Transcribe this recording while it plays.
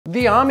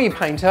The Army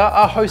Painter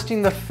are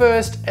hosting the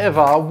first ever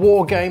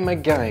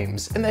Wargamer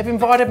Games, and they've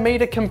invited me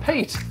to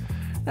compete.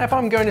 Now, if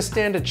I'm going to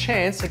stand a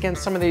chance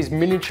against some of these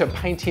miniature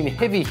painting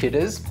heavy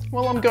hitters,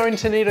 well, I'm going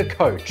to need a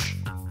coach.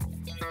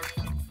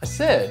 I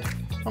said,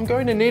 I'm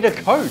going to need a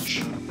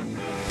coach.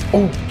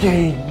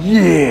 Okay,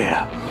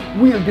 yeah.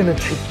 We are gonna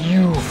take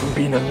you from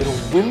being a little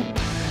wimp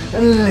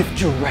and lift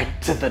you right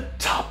to the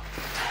top.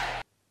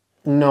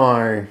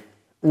 No,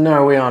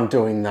 we aren't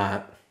doing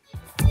that.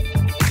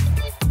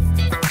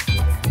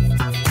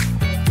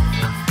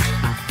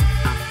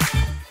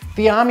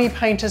 The Army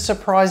Painter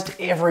surprised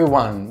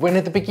everyone when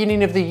at the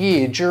beginning of the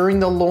year, during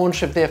the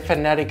launch of their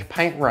Fanatic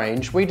paint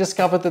range, we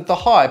discovered that the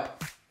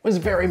hype was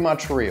very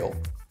much real.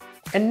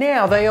 And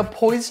now they are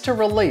poised to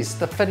release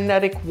the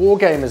Fanatic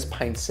Wargamers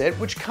paint set,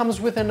 which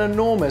comes with an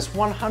enormous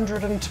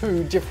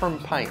 102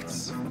 different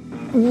paints.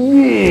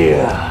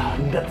 Yeah,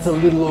 that's a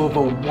little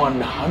over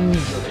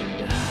 100.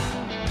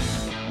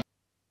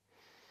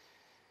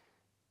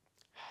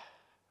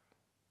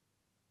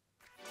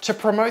 To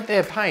promote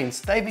their paints,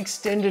 they've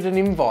extended an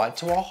invite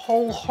to a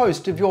whole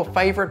host of your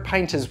favourite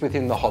painters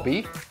within the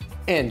hobby,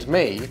 and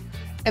me,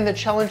 and the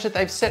challenge that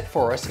they've set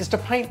for us is to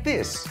paint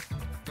this.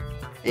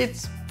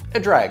 It's a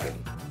dragon.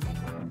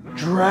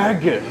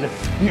 Dragon?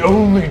 The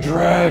only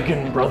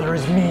dragon, brother,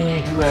 is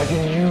me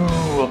dragging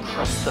you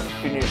across the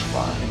finish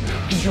line,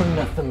 because you're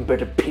nothing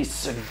but a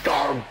piece of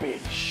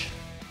garbage.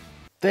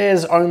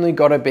 There's only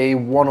got to be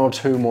one or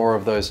two more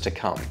of those to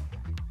come,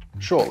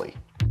 surely.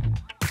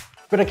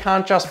 But it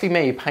can't just be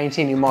me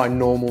painting in my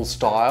normal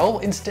style.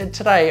 Instead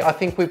today, I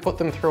think we put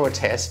them through a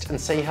test and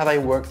see how they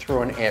work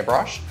through an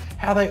airbrush,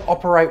 how they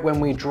operate when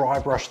we dry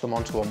brush them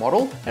onto a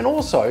model, and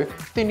also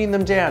thinning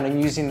them down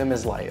and using them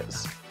as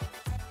layers.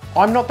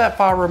 I'm not that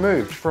far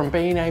removed from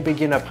being a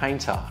beginner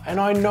painter, and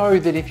I know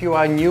that if you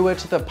are newer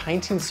to the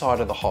painting side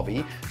of the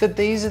hobby, that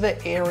these are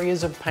the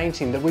areas of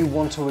painting that we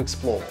want to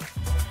explore.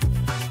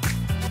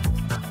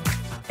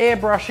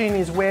 Airbrushing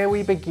is where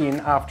we begin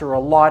after a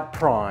light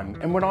prime,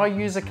 and when I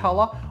use a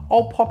colour,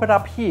 I'll pop it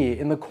up here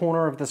in the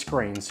corner of the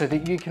screen so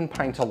that you can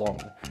paint along.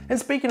 And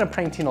speaking of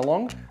painting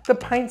along, the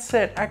paint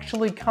set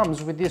actually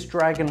comes with this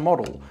dragon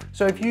model,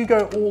 so if you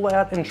go all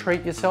out and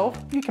treat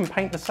yourself, you can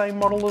paint the same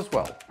model as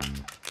well.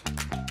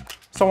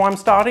 So I'm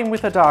starting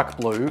with a dark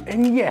blue,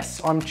 and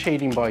yes, I'm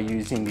cheating by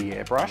using the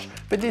airbrush,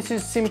 but this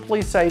is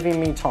simply saving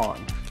me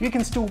time. You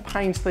can still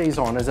paint these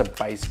on as a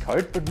base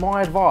coat, but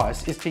my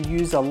advice is to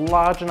use a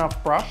large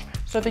enough brush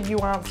so that you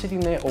aren't sitting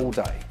there all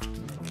day.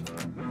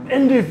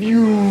 And if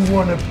you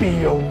want to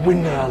be a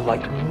winner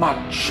like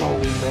Macho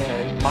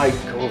Man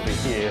Mike over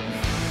here,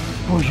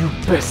 well, you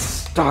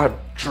best start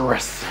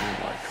dressing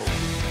like one.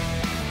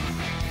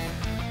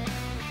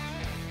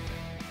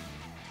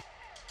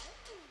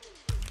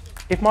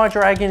 If my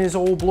dragon is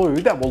all blue,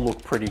 that will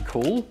look pretty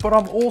cool, but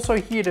I'm also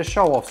here to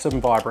show off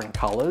some vibrant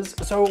colours,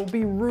 so it will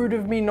be rude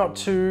of me not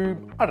to,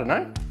 I don't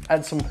know,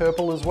 add some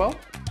purple as well.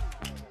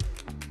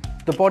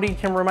 The body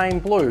can remain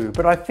blue,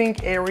 but I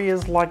think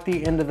areas like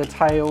the end of the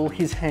tail,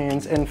 his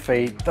hands and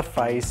feet, the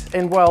face,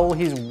 and well,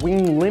 his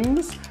wing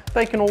limbs,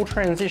 they can all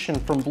transition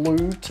from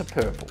blue to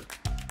purple.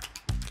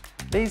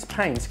 These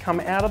paints come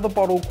out of the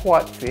bottle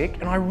quite thick,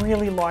 and I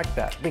really like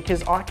that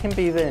because I can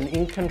be then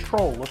in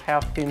control of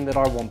how thin that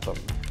I want them.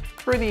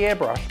 Through the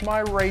airbrush,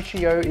 my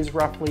ratio is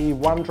roughly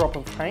 1 drop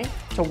of paint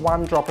to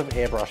 1 drop of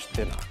airbrush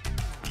thinner.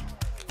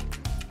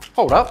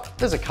 Hold up,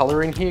 there's a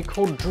colour in here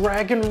called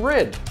Dragon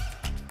Red.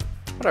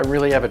 I don't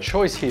really have a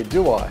choice here,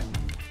 do I?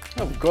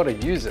 I've got to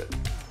use it.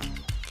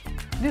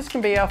 This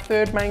can be our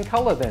third main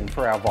colour then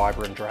for our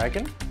vibrant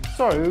dragon.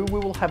 So we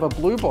will have a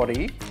blue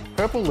body,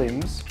 purple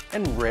limbs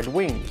and red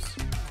wings.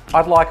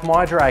 I'd like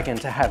my dragon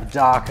to have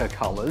darker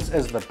colours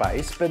as the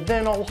base, but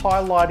then I'll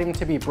highlight him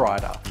to be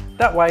brighter.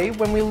 That way,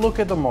 when we look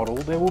at the model,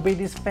 there will be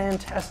this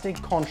fantastic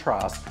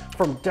contrast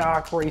from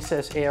dark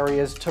recess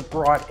areas to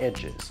bright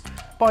edges.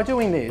 By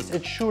doing this,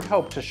 it should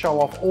help to show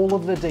off all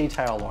of the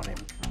detail on him.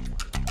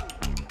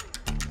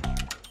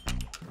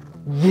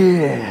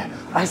 Yeah,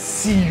 I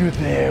see you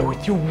there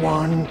with your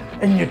 1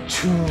 and your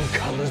 2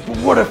 colours, but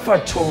what if I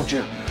told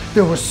you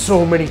there were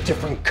so many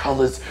different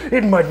colours,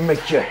 it might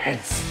make your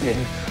head spin.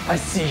 I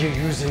see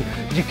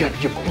you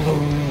got your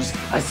blues,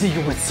 I see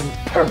you with some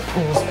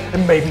purples,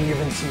 and maybe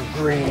even some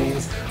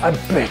greens. I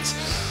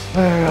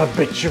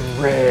bet you're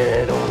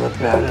read all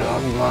about it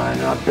online.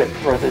 I bet,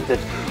 brother, that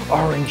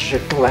aren't you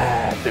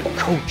glad the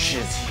coach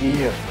is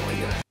here for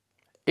you?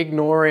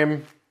 Ignore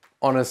him,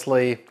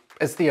 honestly,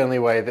 it's the only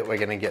way that we're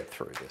going to get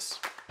through this.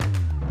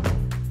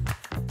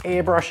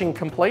 Airbrushing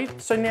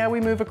complete, so now we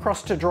move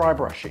across to dry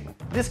brushing.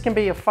 This can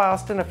be a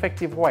fast and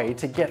effective way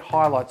to get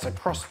highlights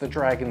across the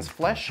dragon's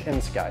flesh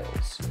and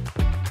scales.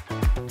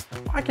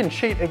 I can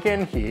cheat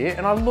again here,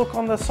 and I look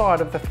on the side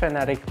of the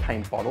Fanatic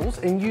paint bottles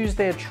and use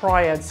their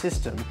triad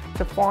system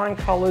to find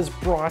colours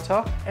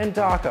brighter and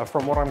darker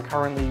from what I'm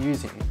currently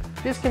using.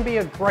 This can be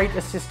a great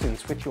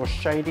assistance with your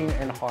shading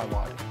and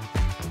highlighting.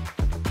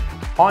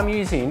 I'm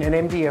using an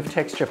MDF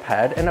texture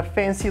pad and a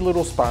fancy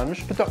little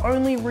sponge, but the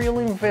only real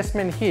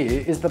investment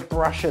here is the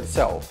brush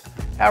itself.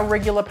 Our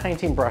regular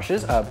painting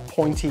brushes are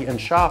pointy and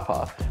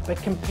sharper,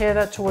 but compare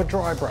that to a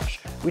dry brush,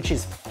 which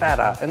is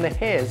fatter and the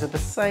hairs are the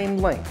same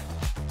length.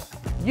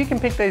 You can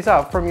pick these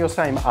up from your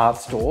same art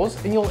stores,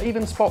 and you'll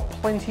even spot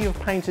plenty of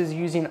painters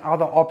using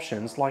other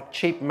options like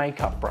cheap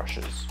makeup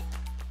brushes.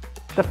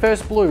 The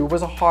first blue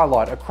was a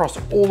highlight across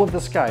all of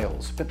the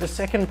scales, but the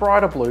second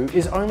brighter blue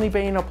is only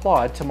being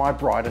applied to my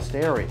brightest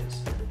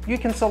areas. You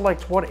can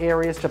select what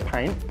areas to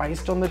paint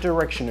based on the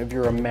direction of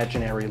your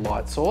imaginary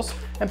light source,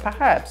 and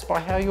perhaps by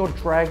how your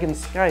dragon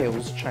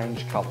scales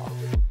change colour.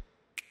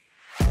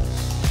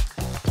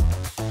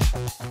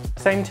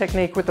 Same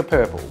technique with the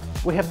purple.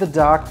 We have the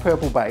dark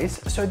purple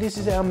base, so this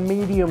is our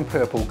medium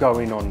purple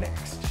going on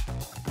next.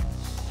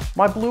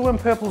 My blue and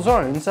purple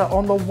zones are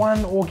on the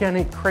one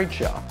organic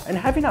creature, and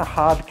having a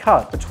hard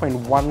cut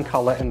between one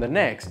colour and the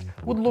next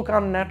would look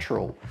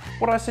unnatural.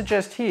 What I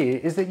suggest here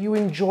is that you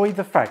enjoy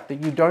the fact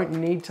that you don't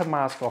need to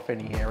mask off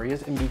any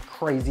areas and be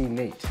crazy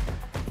neat.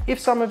 If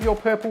some of your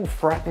purple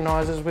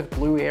fraternises with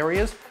blue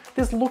areas,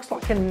 this looks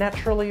like a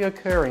naturally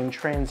occurring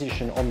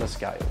transition on the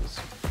scales.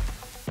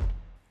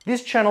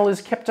 This channel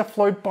is kept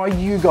afloat by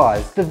you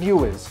guys, the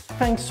viewers.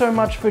 Thanks so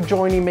much for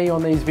joining me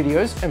on these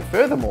videos, and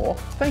furthermore,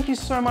 thank you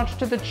so much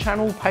to the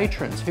channel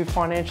patrons who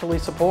financially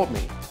support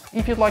me.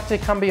 If you'd like to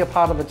come be a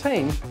part of the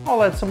team,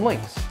 I'll add some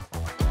links.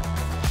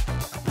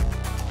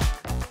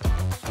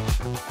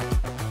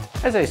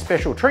 As a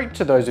special treat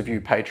to those of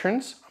you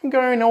patrons, I'm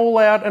going all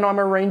out and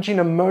I'm arranging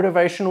a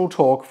motivational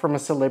talk from a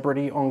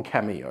celebrity on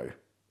Cameo.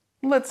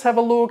 Let's have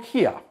a look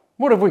here.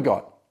 What have we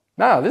got?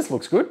 This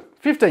looks good.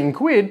 15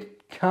 quid.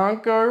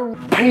 Can't go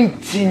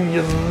Painting,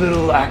 you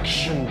little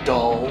action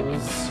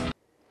dolls.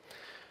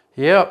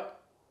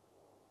 Yep.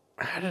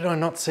 How did I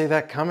not see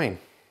that coming?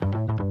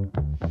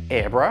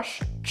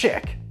 Airbrush,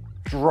 check.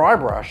 Dry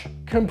brush,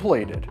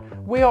 completed.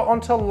 We are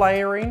onto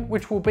layering,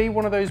 which will be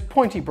one of those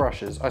pointy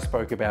brushes I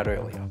spoke about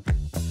earlier.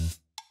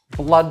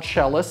 Blood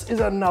chalice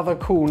is another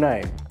cool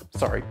name.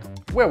 Sorry,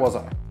 where was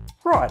I?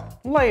 Right,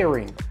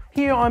 layering.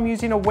 Here I'm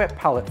using a wet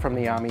palette from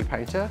the Army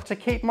Painter to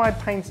keep my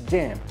paints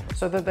damp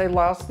so that they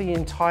last the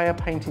entire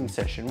painting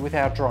session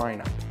without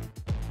drying up.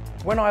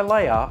 When I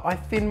layer, I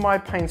thin my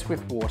paints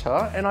with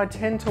water, and I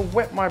tend to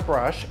wet my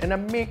brush in a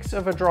mix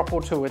of a drop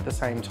or two at the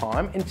same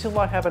time until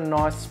I have a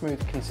nice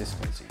smooth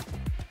consistency.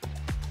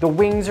 The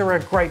wings are a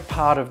great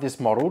part of this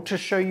model to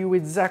show you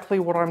exactly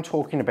what I'm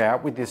talking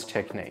about with this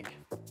technique.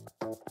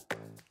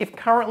 If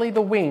currently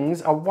the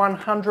wings are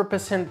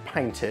 100%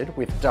 painted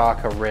with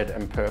darker red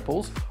and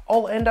purples,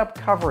 I'll end up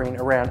covering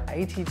around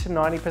 80 to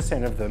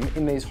 90% of them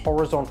in these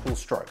horizontal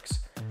strokes.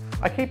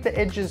 I keep the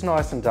edges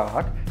nice and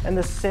dark, and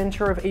the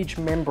center of each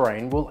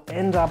membrane will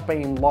end up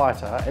being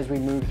lighter as we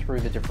move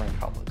through the different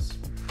colors.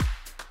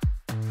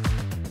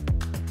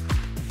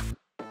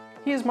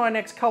 Here's my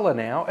next color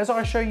now, as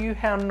I show you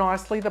how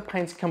nicely the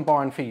paints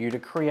combine for you to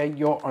create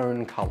your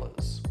own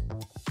colors.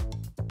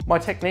 My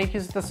technique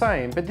is the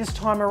same, but this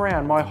time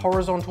around my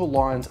horizontal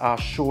lines are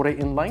shorter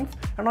in length,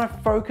 and I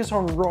focus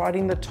on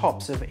writing the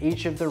tops of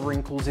each of the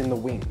wrinkles in the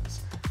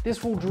wings.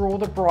 This will draw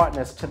the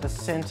brightness to the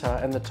center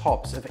and the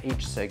tops of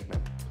each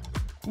segment.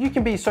 You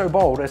can be so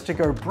bold as to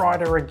go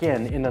brighter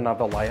again in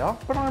another layer,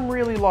 but I'm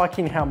really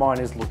liking how mine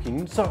is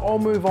looking, so I'll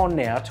move on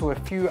now to a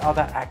few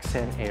other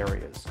accent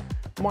areas.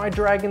 My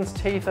dragon's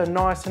teeth are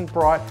nice and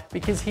bright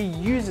because he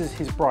uses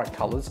his bright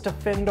colors to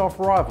fend off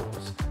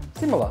rivals,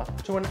 similar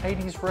to an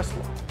 80s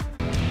wrestler.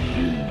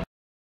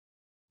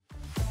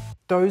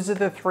 Those are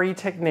the three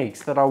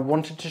techniques that I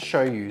wanted to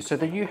show you so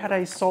that you had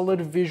a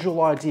solid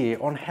visual idea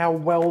on how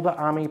well the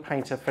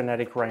Warpaints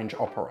Fanatic range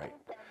operate.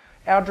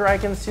 Our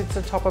dragon sits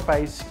atop a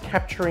base,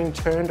 capturing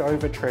turned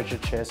over treasure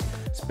chests,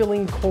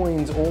 spilling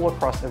coins all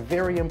across a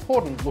very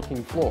important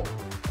looking floor.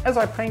 As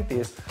I paint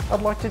this,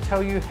 I'd like to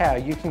tell you how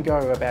you can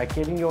go about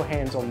getting your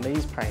hands on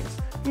these paints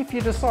if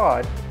you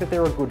decide that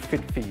they're a good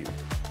fit for you.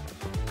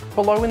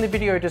 Below in the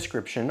video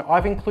description,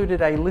 I've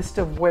included a list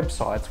of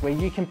websites where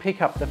you can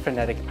pick up the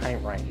Fanatic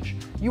paint range.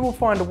 You will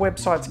find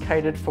websites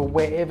catered for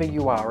wherever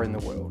you are in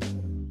the world.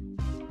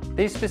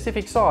 These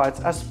specific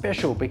sites are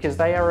special because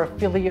they are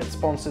affiliate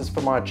sponsors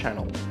for my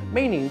channel,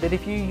 meaning that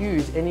if you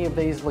use any of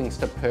these links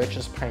to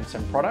purchase paints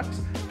and products,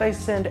 they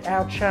send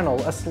our channel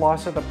a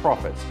slice of the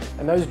profits,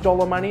 and those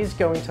dollar monies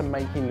go into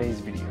making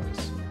these videos.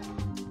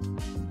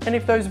 And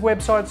if those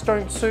websites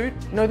don't suit,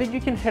 know that you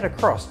can head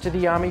across to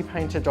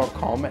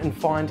thearmypainter.com and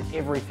find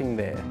everything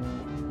there.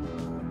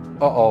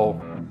 Uh-oh,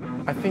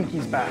 I think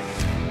he's back.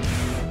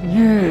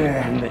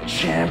 Yeah, and the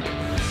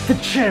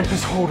champ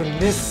is holding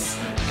this,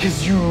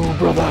 cause you,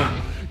 brother,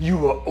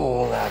 you are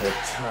all out of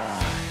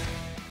time.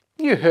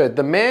 You heard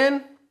the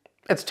man.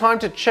 It's time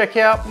to check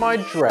out my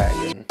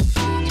dragon.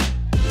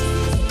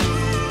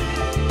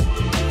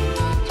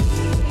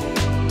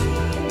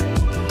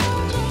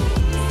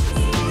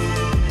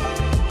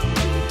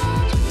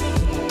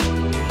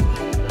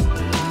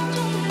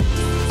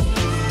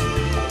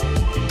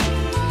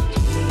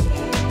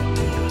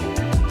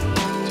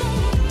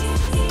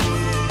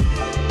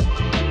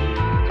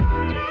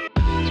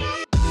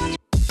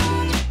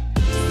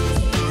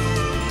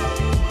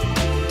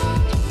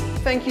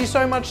 thank you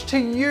so much to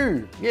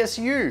you, yes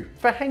you,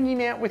 for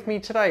hanging out with me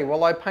today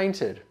while I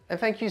painted. And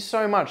thank you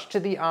so much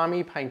to the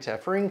Army Painter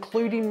for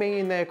including me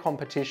in their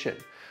competition.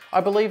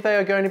 I believe they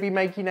are going to be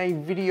making a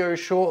video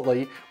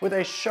shortly where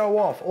they show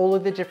off all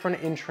of the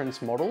different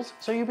entrance models,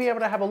 so you'll be able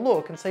to have a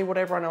look and see what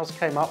everyone else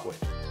came up with.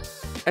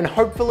 And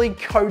hopefully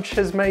Coach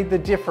has made the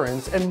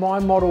difference and my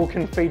model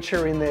can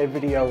feature in their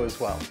video as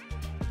well.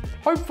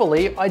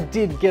 Hopefully I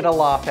did get a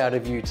laugh out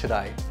of you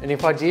today. And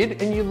if I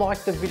did and you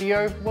liked the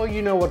video, well,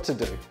 you know what to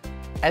do.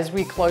 As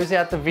we close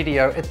out the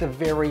video at the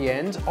very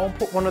end, I'll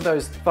put one of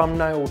those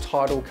thumbnail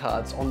title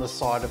cards on the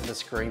side of the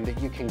screen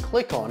that you can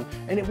click on,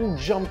 and it will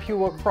jump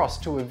you across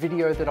to a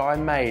video that I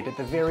made at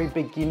the very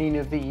beginning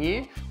of the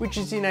year, which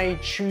is in a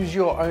choose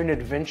your own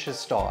adventure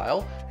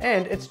style.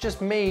 And it's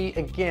just me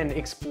again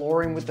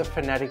exploring with the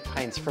Fanatic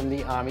paints from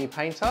the Army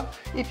Painter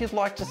if you'd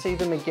like to see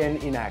them again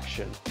in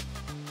action.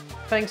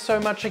 Thanks so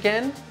much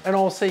again, and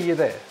I'll see you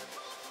there.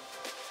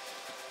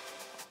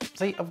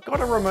 See, I've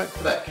got a remote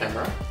for that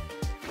camera.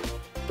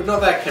 But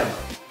not that camera,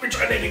 which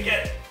I need to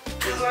get,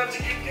 because I have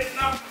to keep getting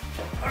up.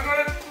 I got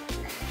it.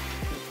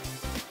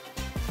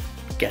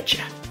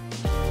 Gotcha.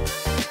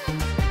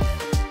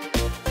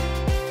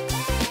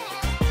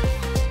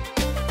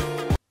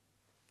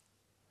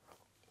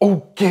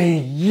 Okay,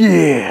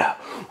 yeah.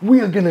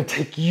 We are gonna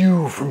take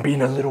you from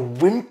being a little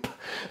wimp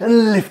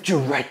and lift you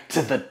right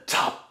to the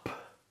top.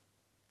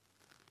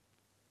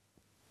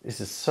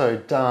 This is so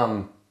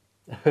dumb.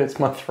 It hurts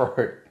my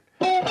throat.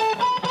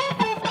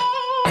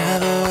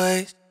 Never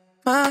waste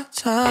my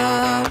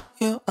time,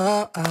 you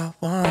all I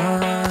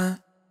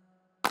want.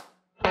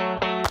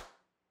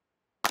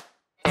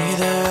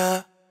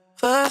 Neither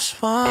of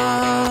us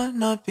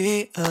wanna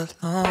be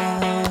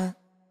alone.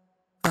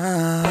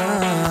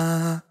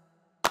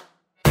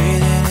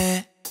 Breathing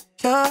in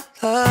your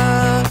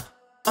love,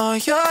 on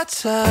your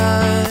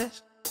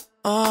touch.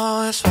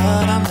 Oh, it's what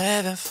I'm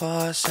living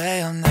for.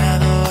 Say I'll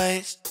never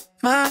waste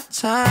my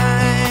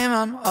time,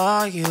 I'm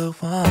all you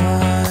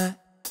want.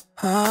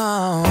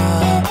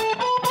 Oh.